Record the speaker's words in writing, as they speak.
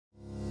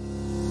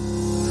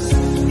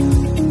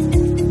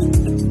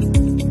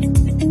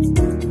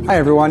Hi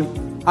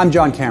everyone, I'm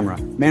John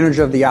Camera,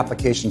 manager of the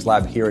Applications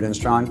Lab here at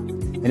Instron,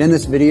 and in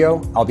this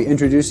video, I'll be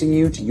introducing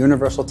you to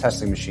universal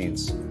testing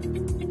machines.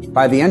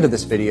 By the end of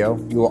this video,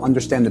 you will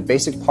understand the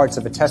basic parts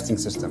of a testing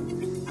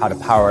system, how to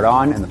power it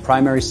on, and the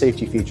primary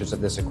safety features of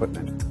this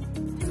equipment.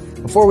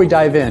 Before we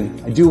dive in,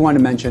 I do want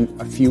to mention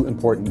a few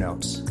important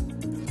notes.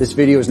 This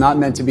video is not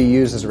meant to be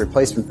used as a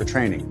replacement for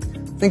training.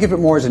 Think of it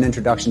more as an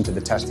introduction to the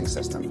testing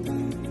system.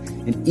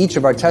 In each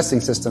of our testing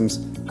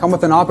systems come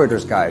with an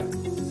operator's guide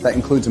that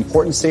includes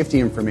important safety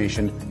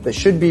information that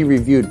should be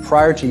reviewed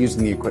prior to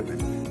using the equipment.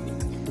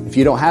 If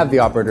you don't have the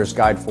operator's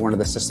guide for one of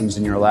the systems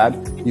in your lab,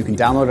 you can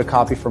download a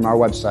copy from our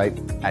website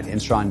at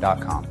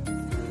instron.com.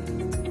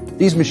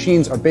 These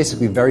machines are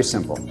basically very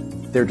simple.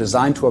 They're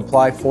designed to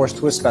apply force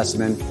to a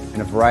specimen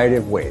in a variety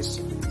of ways,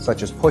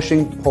 such as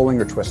pushing,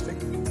 pulling, or twisting.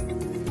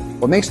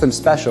 What makes them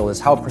special is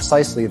how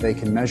precisely they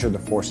can measure the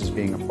forces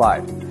being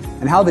applied,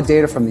 and how the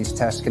data from these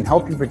tests can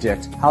help you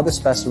predict how the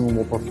specimen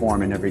will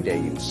perform in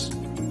everyday use.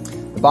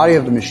 The body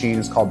of the machine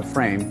is called the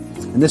frame,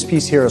 and this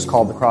piece here is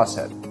called the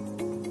crosshead.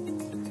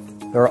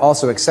 There are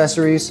also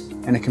accessories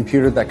and a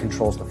computer that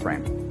controls the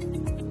frame.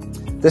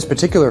 This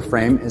particular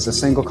frame is a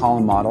single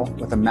column model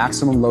with a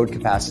maximum load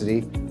capacity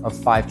of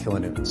 5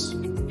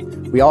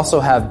 kilonewtons. We also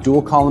have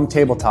dual column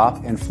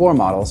tabletop and floor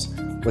models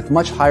with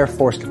much higher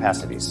force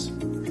capacities,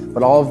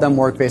 but all of them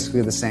work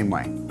basically the same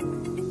way.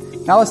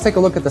 Now let's take a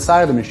look at the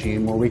side of the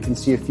machine where we can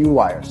see a few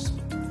wires.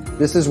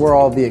 This is where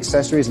all of the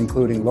accessories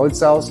including load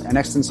cells and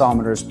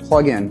extensometers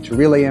plug in to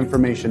relay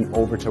information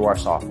over to our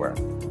software.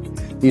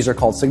 These are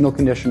called signal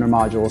conditioner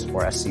modules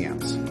or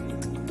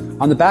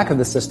SCMs. On the back of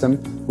the system,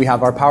 we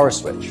have our power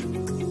switch.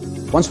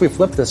 Once we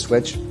flip this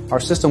switch, our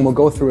system will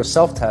go through a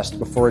self-test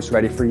before it's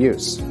ready for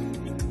use.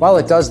 While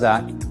it does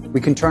that,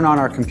 we can turn on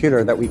our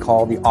computer that we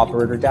call the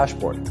operator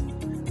dashboard.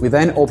 We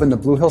then open the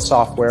Blue Hill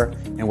software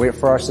and wait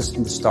for our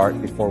system to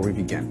start before we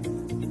begin.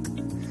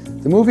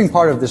 The moving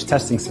part of this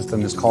testing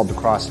system is called the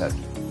crosshead.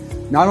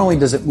 Not only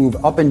does it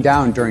move up and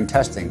down during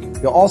testing,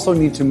 you'll also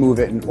need to move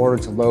it in order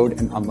to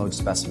load and unload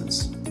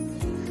specimens.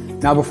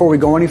 Now before we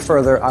go any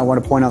further, I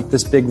want to point out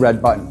this big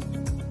red button.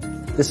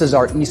 This is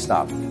our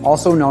e-stop,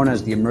 also known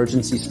as the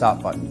emergency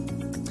stop button.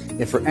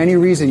 If for any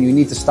reason you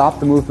need to stop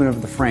the movement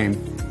of the frame,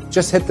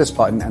 just hit this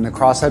button and the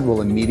crosshead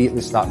will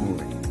immediately stop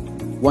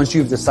moving. Once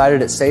you've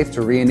decided it's safe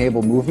to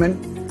re-enable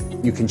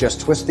movement, you can just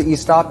twist the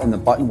e-stop and the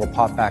button will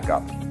pop back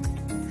up.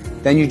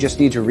 Then you just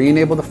need to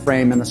re-enable the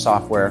frame and the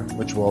software,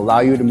 which will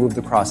allow you to move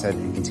the crosshead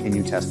and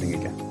continue testing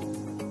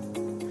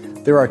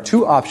again. There are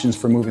two options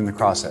for moving the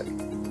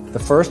crosshead. The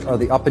first are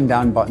the up and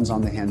down buttons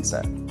on the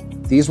handset.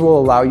 These will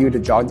allow you to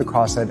jog the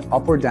crosshead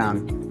up or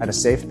down at a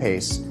safe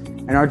pace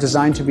and are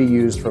designed to be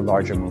used for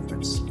larger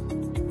movements.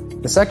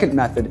 The second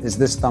method is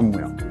this thumb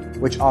wheel,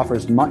 which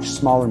offers much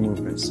smaller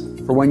movements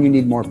for when you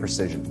need more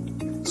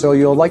precision. So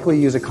you'll likely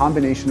use a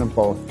combination of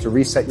both to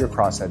reset your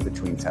crosshead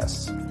between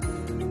tests.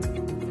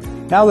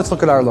 Now let's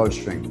look at our load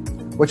string,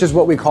 which is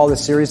what we call the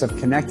series of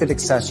connected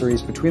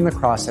accessories between the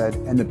crosshead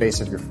and the base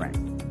of your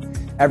frame.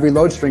 Every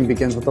load string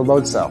begins with a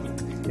load cell,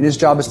 and its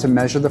job is to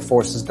measure the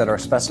forces that our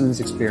specimens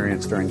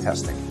experience during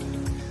testing.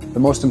 The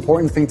most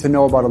important thing to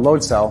know about a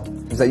load cell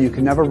is that you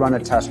can never run a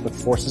test with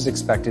forces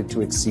expected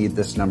to exceed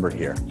this number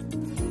here.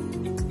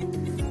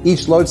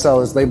 Each load cell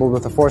is labeled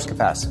with a force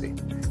capacity.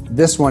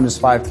 This one is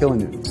 5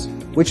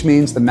 kilonewtons, which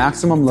means the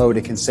maximum load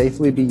it can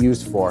safely be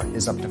used for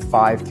is up to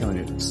 5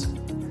 kilonewtons.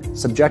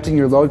 Subjecting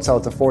your load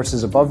cell to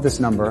forces above this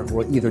number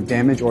will either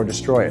damage or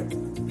destroy it.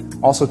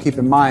 Also keep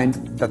in mind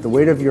that the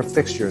weight of your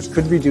fixtures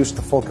could reduce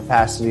the full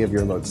capacity of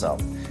your load cell,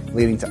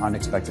 leading to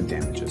unexpected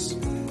damages.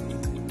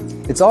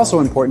 It's also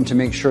important to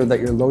make sure that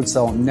your load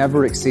cell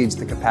never exceeds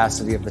the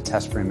capacity of the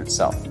test frame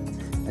itself.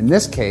 In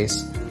this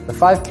case, the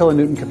 5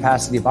 kilonewton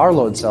capacity of our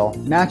load cell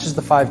matches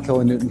the 5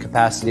 kilonewton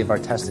capacity of our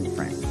testing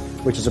frame,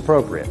 which is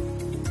appropriate.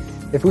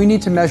 If we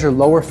need to measure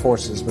lower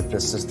forces with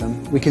this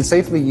system, we can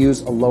safely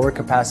use a lower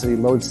capacity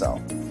load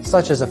cell,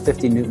 such as a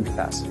 50 newton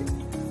capacity.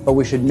 But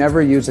we should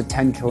never use a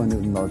 10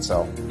 kilonewton load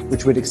cell,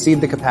 which would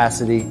exceed the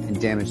capacity and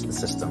damage the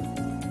system.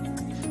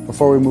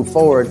 Before we move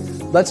forward,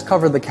 let's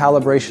cover the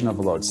calibration of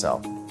a load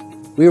cell.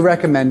 We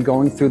recommend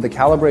going through the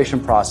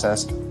calibration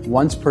process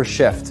once per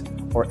shift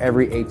or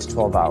every 8 to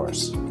 12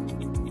 hours.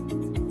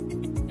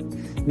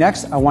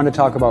 Next, I want to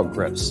talk about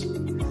grips.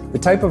 The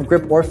type of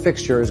grip or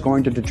fixture is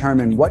going to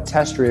determine what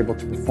test you're able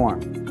to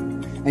perform.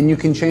 And you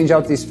can change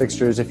out these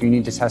fixtures if you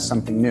need to test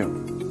something new.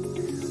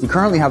 We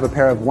currently have a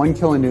pair of 1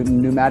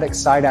 kilonewton pneumatic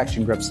side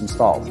action grips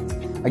installed.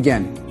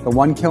 Again, the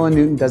 1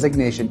 kilonewton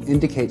designation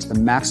indicates the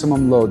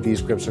maximum load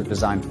these grips are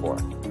designed for.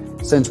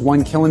 Since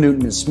 1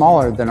 kilonewton is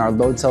smaller than our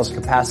load cell's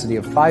capacity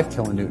of 5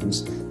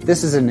 kilonewtons,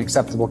 this is an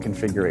acceptable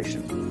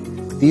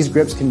configuration. These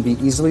grips can be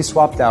easily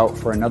swapped out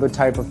for another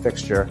type of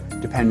fixture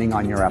depending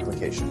on your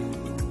application.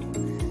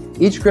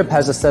 Each grip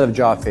has a set of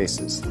jaw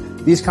faces.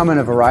 These come in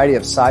a variety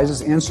of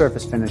sizes and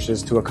surface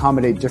finishes to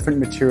accommodate different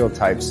material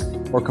types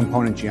or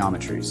component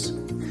geometries.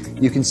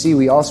 You can see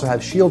we also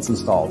have shields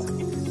installed.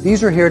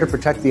 These are here to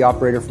protect the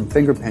operator from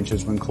finger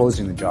pinches when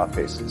closing the jaw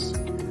faces.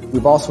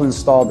 We've also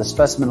installed a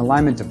specimen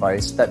alignment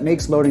device that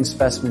makes loading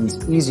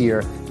specimens easier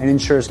and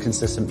ensures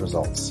consistent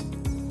results.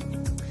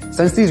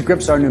 Since these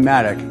grips are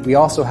pneumatic, we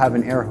also have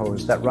an air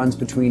hose that runs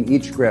between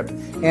each grip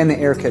and the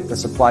air kit that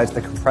supplies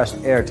the compressed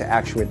air to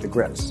actuate the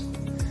grips.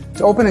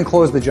 To open and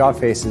close the job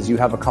faces, you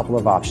have a couple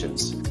of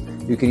options.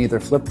 You can either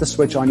flip the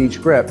switch on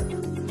each grip,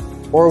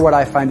 or what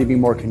I find to be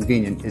more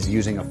convenient is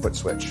using a foot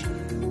switch.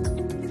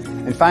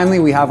 And finally,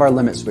 we have our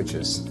limit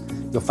switches.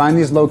 You'll find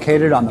these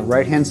located on the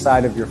right-hand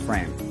side of your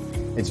frame.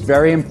 It's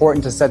very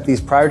important to set these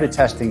prior to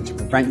testing to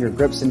prevent your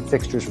grips and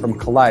fixtures from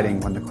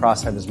colliding when the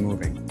crosshead is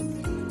moving.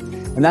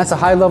 And that's a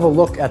high-level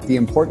look at the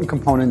important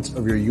components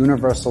of your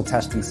universal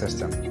testing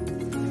system.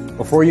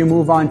 Before you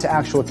move on to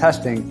actual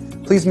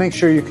testing, please make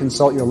sure you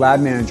consult your lab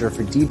manager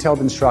for detailed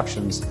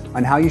instructions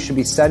on how you should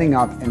be setting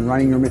up and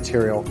running your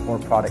material or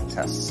product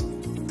tests.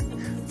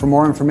 For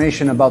more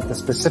information about the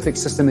specific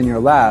system in your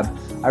lab,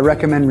 I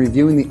recommend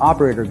reviewing the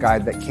operator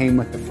guide that came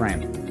with the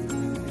frame.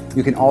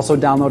 You can also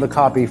download a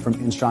copy from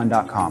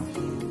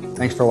Instron.com.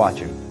 Thanks for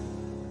watching.